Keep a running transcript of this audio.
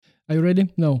Are you ready?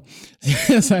 No.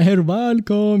 Säger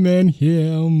välkommen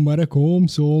hem, bara kom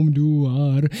som du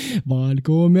är.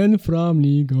 Välkommen fram,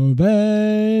 ligga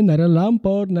vän, när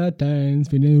lamporna tänds,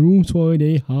 finner rum för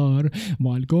dig här.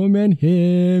 Välkommen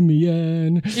hem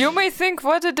igen. You may think,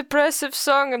 what a depressive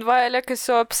song and why Alec is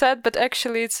so upset, but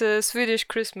actually it's a Swedish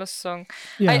Christmas song.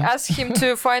 Yeah. I asked him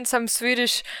to find some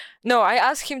Swedish... No, I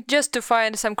asked him just to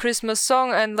find some Christmas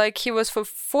song, and like he was for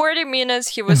 40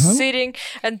 minutes, he was sitting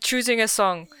and choosing a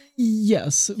song.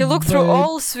 Yes. He looked through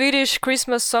all Swedish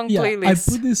Christmas song playlists.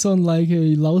 I put this on like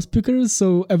a loudspeaker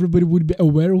so everybody would be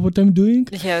aware of what I'm doing.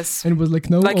 Yes. And it was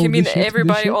like, no, like you mean this shit,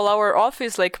 everybody, all our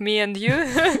office, like me and you?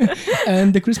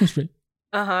 And the Christmas tree.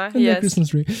 And the Christmas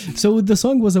tree. So the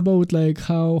song was about like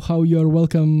how you're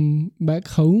welcome back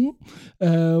home,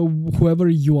 whoever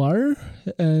you are,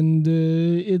 and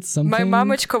it's something. My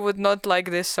mamuchka would not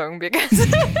like this song because.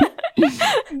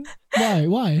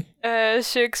 Why?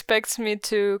 She expects me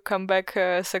to come back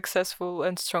a successful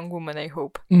and strong woman, I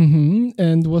hope.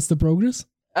 And what's the progress?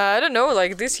 I don't know,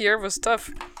 like this year was tough.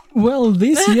 Well,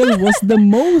 this year was the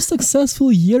most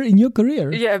successful year in your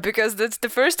career. Yeah, because that's the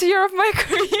first year of my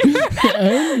career.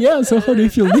 And yeah, so how do you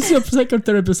feel? This is your second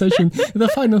therapy session, the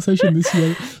final session this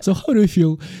year. So how do you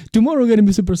feel? Tomorrow going to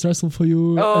be super stressful for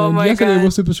you. Oh and my yesterday God.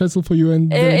 was super stressful for you, and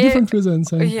there are different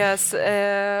reasons. And yes,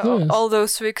 all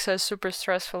those weeks are super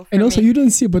stressful for and also me. you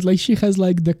don't see, but like she has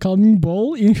like the calming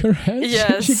ball in her head.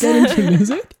 Yes. She can't release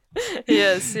it.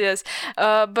 yes.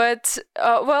 But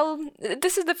well,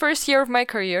 this is the first year of my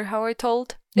career, how I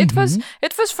told. It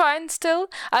was fine still.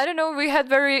 I don't know, we had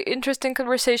very interesting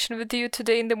conversation with you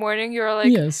today in the morning. You were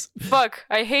like, yes. Fuck,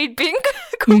 I hate being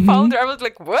co-founder. I was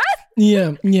like, what?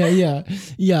 Yeah.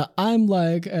 I'm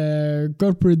like a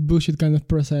corporate bullshit kind of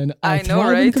person. I know,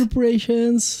 thrive in right?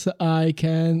 corporations. I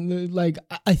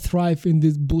thrive in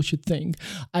this bullshit thing.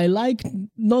 I like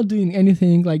not doing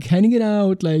anything, like hanging it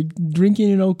out, like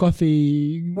drinking,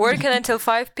 coffee. Working until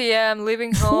 5 p.m.,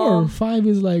 leaving home. 5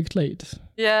 is like late.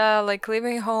 Yeah, like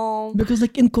leaving home. Because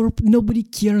like in corp, nobody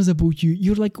cares about you.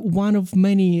 You're like one of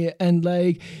many, and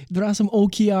like there are some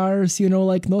OKRs,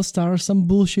 like no stars, some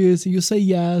bullshit. You say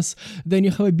yes, then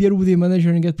you have a beer with your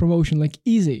manager and get promotion. Like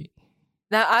easy.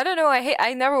 Now I don't know.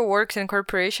 I never worked in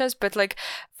corporations, but like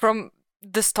from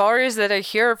the stories that I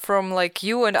hear from like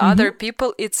you and other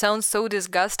people, it sounds so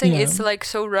disgusting. Yeah. It's like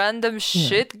so random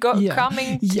shit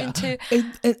coming into.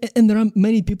 And there are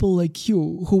many people like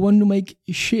you who want to make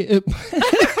shit.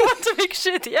 Want to make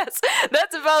shit? Yes,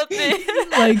 that's about me.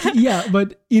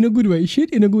 But in a good way.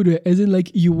 Shit in a good way, as in like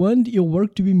you want your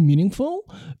work to be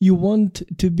meaningful. You want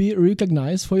to be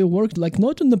recognized for your work, like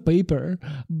not on the paper,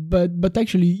 but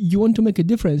actually you want to make a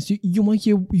difference. You want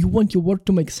your work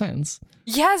to make sense.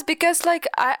 Yes, because like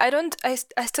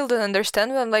I still don't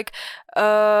understand when like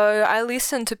I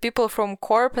listen to people from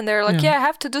corp and they're like, I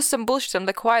have to do some bullshit. I'm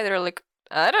like, why? They're like,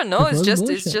 I don't know. Because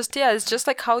It's just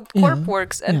like how corp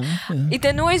works, and it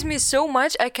annoys me so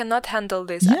much. I cannot handle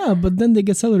this. Yeah, but then they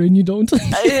get salary and you don't.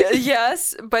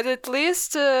 Yes, but at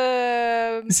least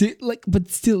see, like,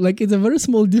 but still, like, it's a very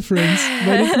small difference,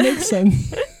 but it makes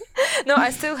sense. No, I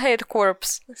still hate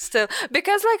corps still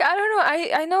because like I don't know,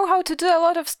 I know how to do a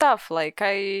lot of stuff. Like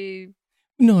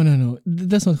No.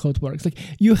 That's not how it works. Like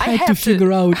you had to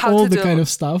figure out all the kind of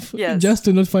stuff just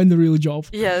to not find the real job.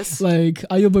 Yes. Like,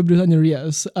 are you a web designer?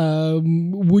 Yes.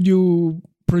 Would you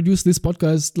produce this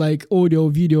podcast, like audio,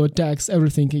 video, text,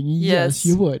 everything? Yes,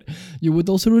 you would. You would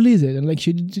also release it and like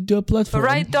you do a platform.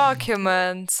 Write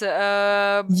documents. Be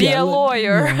a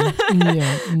lawyer.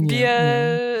 Be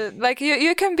a like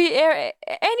you can be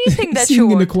anything that you want.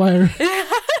 Sing in the choir.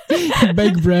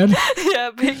 Bake bread.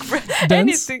 Yeah, bake bread.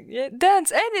 Dance. Anything.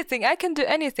 Dance. Anything. I can do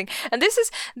anything. And this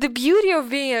is the beauty of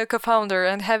being a co-founder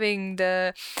and having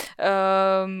the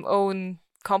own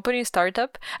company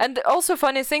startup. And also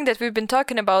funny thing that we've been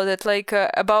talking about it, like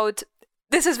about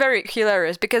this is very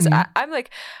hilarious because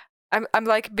I'm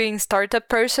like being startup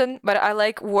person, but I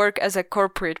like work as a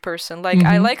corporate person. Like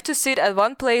I like to sit at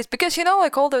one place because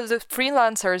like all the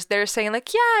freelancers, they're saying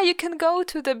like, yeah, you can go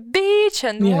to the beach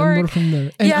and work. And work from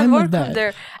there. And work from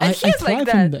there. And he's like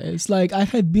that. It's like I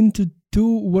have been to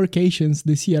 2 workations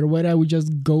this year where I would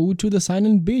just go to the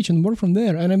silent beach and work from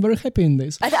there, and I'm very happy in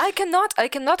this. And I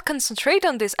cannot concentrate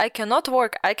on this. I cannot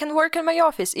work. I can work in my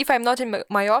office. If I'm not in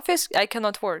my office, I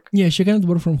cannot work. Yeah, she cannot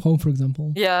work from home, for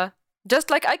example. Yeah. Just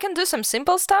like I can do some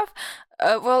simple stuff.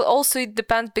 Well, also it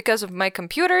depends because of my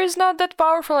computer is not that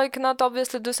powerful. I cannot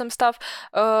obviously do some stuff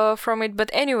from it. But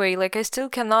anyway, like I still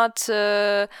cannot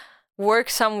work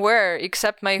somewhere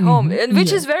except my home, and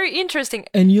which is very interesting.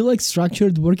 And you like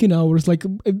structured working hours, like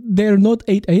they're not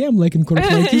 8 a.m. like in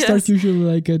corporate. Like you start usually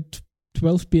like at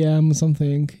 12 p.m.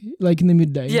 something, like in the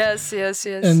midday. Yes.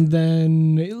 And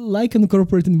then, like in the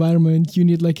corporate environment, you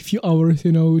need like a few hours,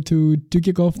 to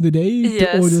kick off the day,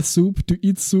 to order soup, to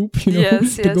eat soup,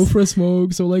 to go for a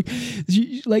smoke. So like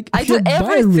I do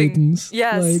everything.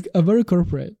 Yes, like a very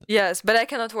corporate. Yes, but I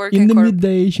cannot work in the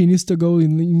midday. She needs to go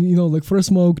in, like for a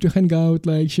smoke, to hang out.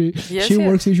 Like she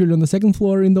works usually on the second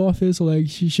floor in the office. So like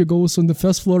she goes on the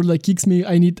first floor, like kicks me.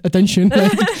 I need attention,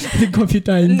 like the coffee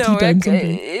time, tea time,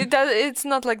 something. It's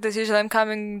not like this usually. I'm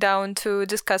coming down to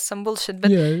discuss some bullshit, but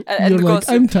you're like,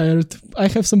 gossip. I'm tired. I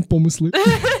have some pommes left.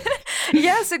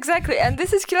 Yes, exactly. And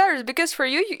this is hilarious because for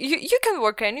you can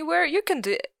work anywhere. You can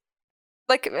do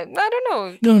like, I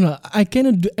don't know. No, I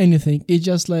cannot do anything. It's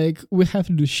just like we have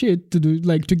to do shit to do,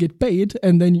 like, to get paid,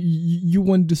 and then you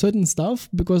want to do certain stuff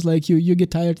because like you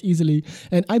get tired easily,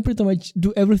 and I pretty much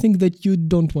do everything that you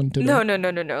don't want to do. No.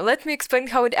 Let me explain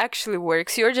how it actually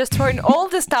works. You're just throwing all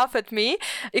the stuff at me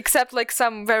except like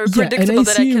some very predictable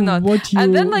that I cannot.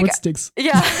 And then like what sticks.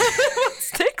 Yeah. What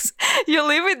sticks? You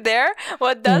leave it there.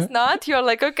 What does not, you're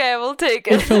like, okay, I will take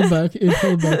it. It fell back. Yeah.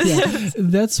 Yes.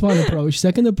 That's one approach.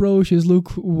 Second approach is look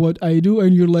what I do,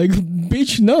 and you're like,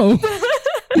 bitch, no.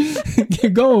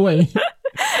 Go away.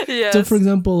 Yes. So for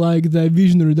example, like the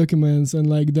visionary documents and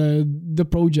like the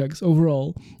projects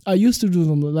overall, I used to do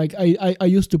them, like I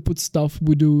used to put stuff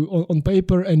we do on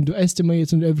paper and do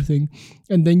estimates and everything,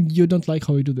 and then you don't like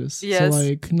how I do this. Yes. So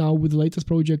like now with the latest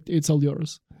project, it's all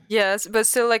yours. Yes, but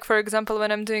still, like, for example,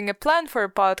 when I'm doing a plan for a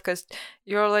podcast,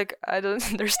 you're like, I don't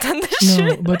understand this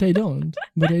shit. No, but I don't.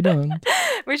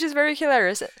 Which is very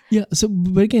hilarious. Yeah, so,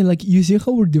 but again, like, you see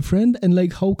how we're different and,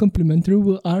 like, how complementary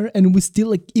we are, and we still,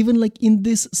 like, even, like, in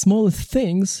these smallest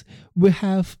things, we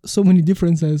have so many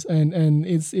differences, and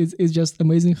it's just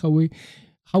amazing how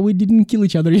we didn't kill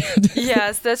each other yet.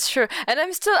 Yes, that's true. And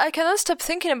I cannot stop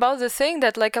thinking about the thing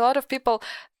that, like, a lot of people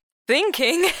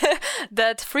thinking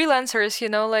that freelancers,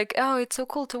 like, oh, it's so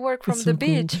cool to work from the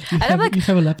beach. And I'm like, you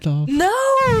have a laptop. No,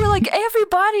 like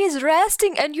everybody is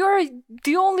resting and you're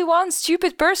the only one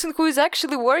stupid person who is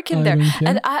actually working there.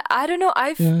 And I don't know.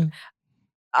 I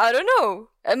don't know.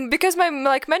 Because my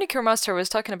manicure master was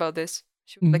talking about this.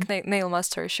 She was like nail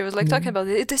master. She was like talking about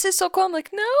it. This is so cool. I'm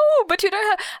like, no, but you don't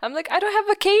have. I'm like, I don't have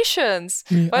vacations.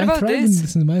 What about this? In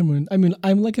this environment. I mean,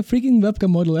 I'm like a freaking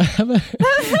webcam model. I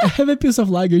have a piece of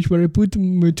luggage where I put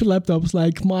my 2 laptops,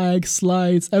 like mics,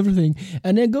 slides, everything,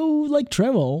 and I go like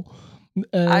travel.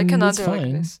 I cannot do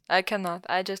like this. I cannot.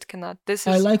 I just cannot. This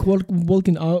is. I like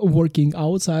working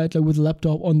outside, like with a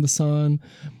laptop on the sun.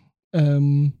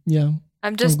 Yeah.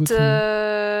 I'm just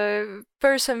a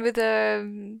person with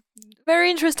a very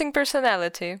interesting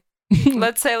personality.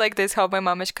 Let's say like this, how my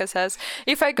mamashka says.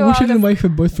 If I go we should invite her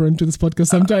boyfriend to this podcast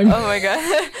sometime. Oh my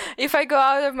god. If I go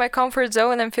out of my comfort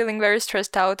zone, I'm feeling very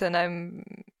stressed out and I'm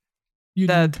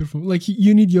like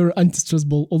you need your anti-stress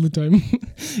ball all the time.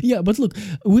 Yeah, but look,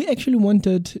 we actually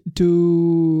wanted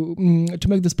to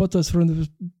make this podcast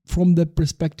from the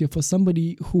perspective of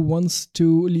somebody who wants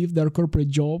to leave their corporate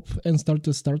job and start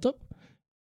a startup.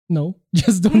 No,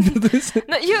 just don't do this.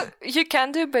 No, you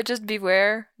can do, but just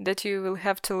beware that you will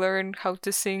have to learn how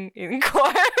to sing in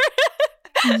choir.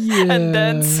 Yeah, and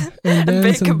dance and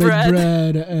bake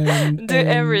bread and do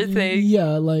everything.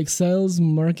 Yeah, like sales,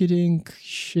 marketing,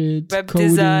 shit, web coding,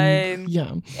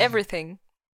 design, everything.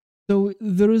 So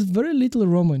there is very little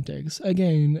romantics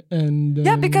again, and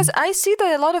yeah, because I see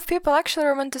that a lot of people actually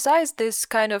romanticize this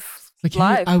kind of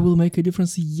life. Hey, I will make a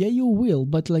difference. Yeah, you will,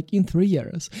 but like in 3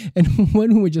 years. And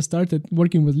when we just started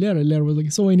working with Lera was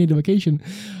like, so I need a vacation.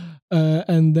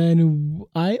 And then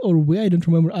I don't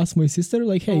remember, asked my sister,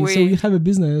 like, hey, so you have a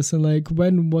business, and like,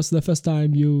 when was the first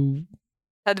time you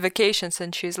had vacations?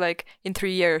 And she's like, in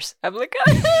 3 years. I'm like,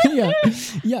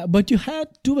 yeah, but you had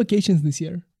 2 vacations this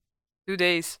year. 2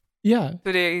 days. Yeah.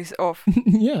 2 days off.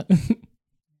 Yeah.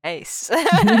 Nice.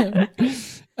 Yeah.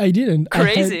 I didn't.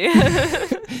 Crazy.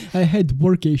 I had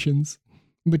workations.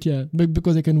 But yeah,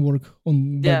 because I can work by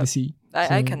the sea.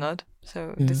 I cannot.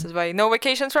 So this is why no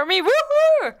vacations for me.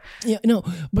 Woohoo! Yeah, no.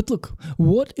 But look,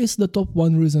 what is the top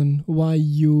 1 reason why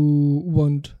you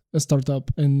want a startup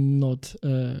and not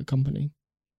a company?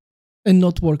 And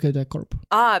not work at a corp?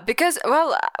 Because,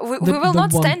 well, we will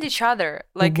not stand each other.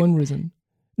 Like 1 reason.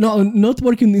 No, not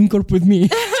working in corp with me.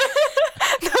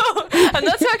 No, I'm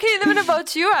not talking even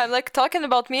about you. I'm like talking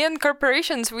about me and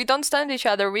corporations. We don't stand each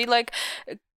other. We like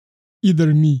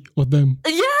either me or them.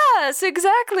 Yes,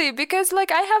 exactly. Because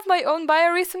like I have my own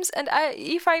biorhythms, and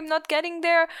if I'm not getting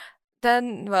there,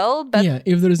 then well, but yeah,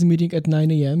 if there is a meeting at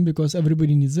 9 a.m. because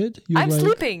everybody needs it, I'm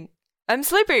sleeping.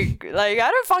 Like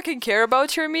I don't fucking care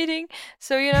about your meeting.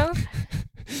 So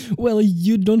Well,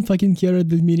 you don't fucking care at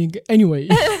the meeting anyway.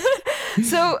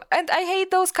 So, and I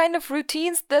hate those kind of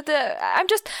routines that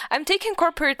I'm taking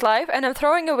corporate life and I'm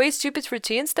throwing away stupid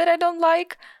routines that I don't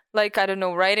like. Like, I don't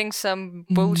know, writing some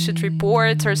bullshit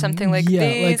reports or something like yeah,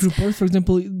 this. like reports, for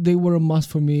example, they were a must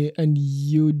for me, and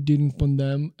you didn't want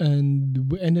them, and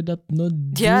we ended up not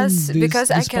Yes, doing this, because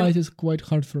I can- despite it's quite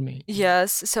hard for me.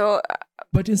 Yes, so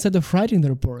But instead of writing the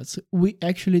reports, we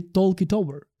actually talk it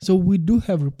over. So we do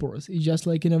have reports, it's just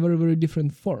like in a very, very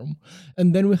different form.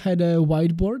 And then we had a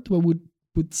whiteboard where we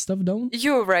put stuff down.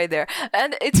 you're right there.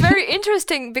 And it's very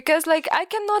interesting because, like, I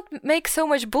cannot make so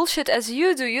much bullshit as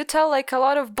you do. You tell, like, a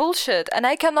lot of bullshit, and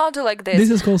I cannot do like this. This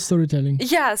is called storytelling.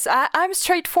 Yes, I'm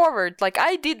straightforward. Like,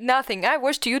 I did nothing. I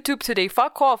watched YouTube today.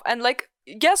 Fuck off. And, like,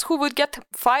 guess who would get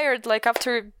fired, like,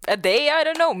 after a day? I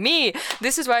don't know. Me.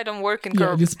 This is why I don't work in Yeah,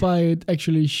 corp. despite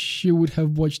actually she would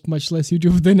have watched much less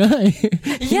YouTube than I.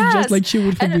 Yes. Just like she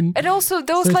would have been. And also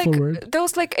those straightforward.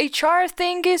 like HR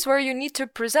thingies where you need to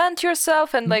present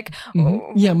yourself and like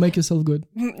Yeah, make yourself good.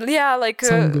 yeah, like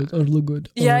Sound good or look good.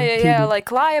 yeah, or yeah, feel yeah. good.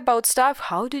 Like lie about stuff.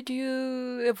 How did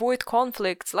you avoid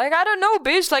conflicts? Like, I don't know,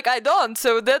 bitch. Like, I don't.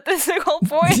 So that is the whole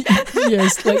point.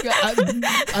 Yes, like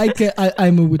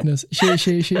I'm a witness.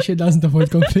 She doesn't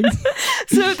avoid conflict.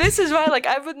 So this is why, like,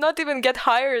 I would not even get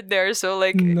hired there. So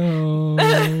like, No.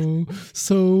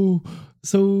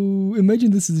 So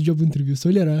imagine this is a job interview. So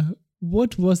Lera,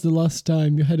 what was the last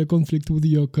time you had a conflict with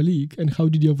your colleague, and how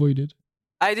did you avoid it?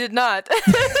 I did not.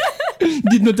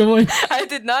 Did not avoid. I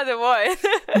did not avoid.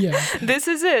 Yeah. This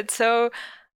is it. So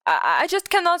I just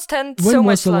cannot stand When so was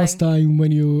much the lying. last time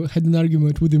when you had an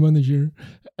argument with the manager,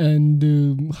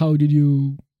 and how did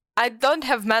you? I don't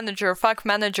have manager, fuck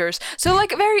managers. So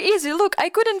like, very easy. Look, I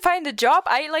couldn't find a job.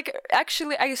 I like,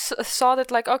 actually, I saw that,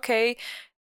 like, okay,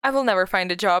 I will never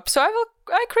find a job. So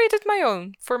I created my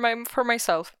own for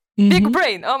myself. Big Mhm.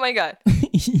 brain. Oh my God.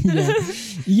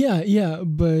 yeah.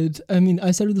 But I mean,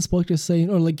 I started this podcast saying,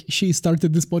 or like she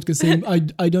started this podcast saying,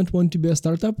 I don't want to be a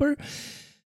startupper.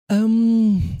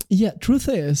 Yeah, truth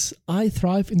is, I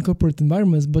thrive in corporate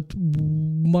environments, but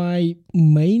my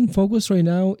main focus right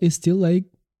now is still like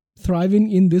thriving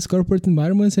in these corporate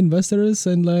environments, investors,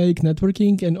 and like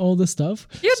networking and all the stuff.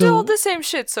 You So, do all the same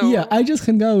shit. So yeah, I just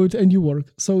hang out and you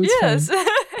work, so it's yes. fine.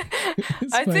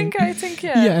 It's I fine. think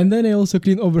yeah. Yeah, and then I also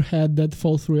clean overhead that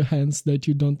fall through your hands that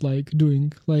you don't like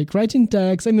doing, like writing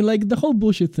tags. I mean, like the whole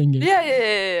bullshit thing.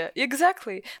 Yeah.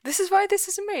 Exactly. This is why this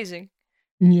is amazing.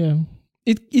 Yeah.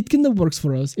 It kind of works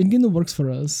for us. It kind of works for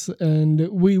us, and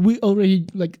we already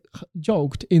like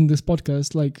joked in this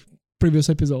podcast, like previous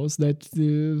episodes, that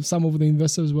some of the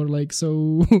investors were like,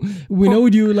 "So we know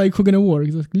you like who gonna work?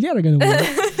 Like, yeah, gonna work."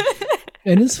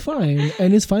 And it's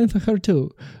fine for her too.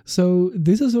 So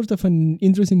this is sort of an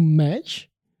interesting match,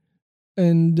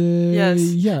 and Yes.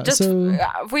 yeah. Just So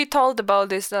we told about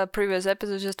this previous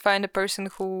episode. Just find a person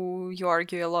who you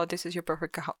argue a lot. This is your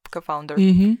perfect co-founder.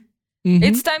 Mhm.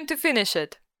 It's time to finish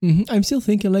it. I'm still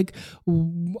thinking, like,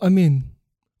 I mean,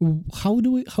 how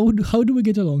do we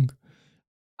get along?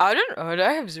 I don't know.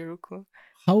 I have zero clue.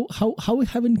 How we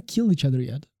haven't killed each other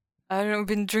yet? I don't know. I've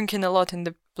been drinking a lot in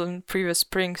the previous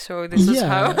spring, so this is Yeah.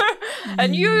 how.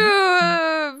 And you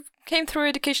came through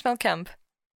educational camp.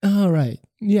 All right.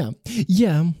 Yeah.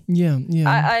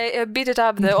 I beat it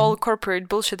up the all corporate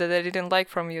bullshit that I didn't like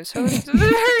from you, so it's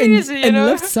very and, easy, you and know.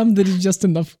 left some that is just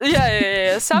enough.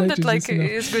 Yeah. Some That that is like just enough.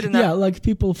 is good enough. Yeah, like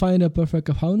people find a perfect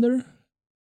founder,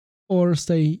 or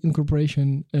stay in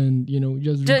corporation and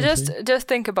just drink coffee. Just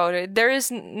think about it. There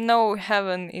is no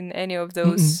heaven in any of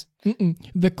those.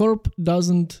 The corp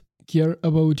doesn't care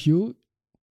about you,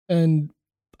 and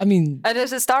I mean, And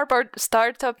as a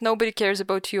startup, nobody cares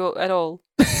about you at all.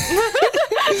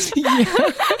 yeah.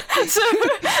 So,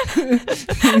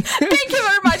 thank you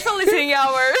very much for listening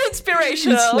our It's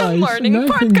inspirational life. morning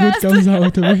Nothing good podcast. comes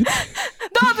out of it.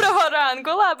 Доброго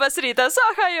ранку, labas rytas,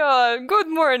 ohayo, good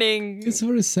morning. It's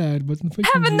very sad, but Have a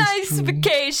unfortunately it's nice true.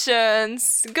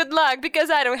 vacations. Good luck, because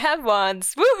I don't have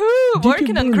ones. Woohoo! Did you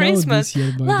Working on burn out Christmas. this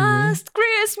year, by the way? Last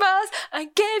Christmas, I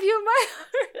gave you my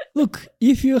heart. Look,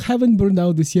 if you haven't burned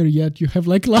out this year yet, you have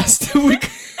like last week.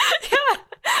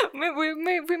 Yeah,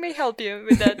 we may help you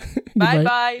with that. Bye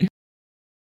Goodbye. bye.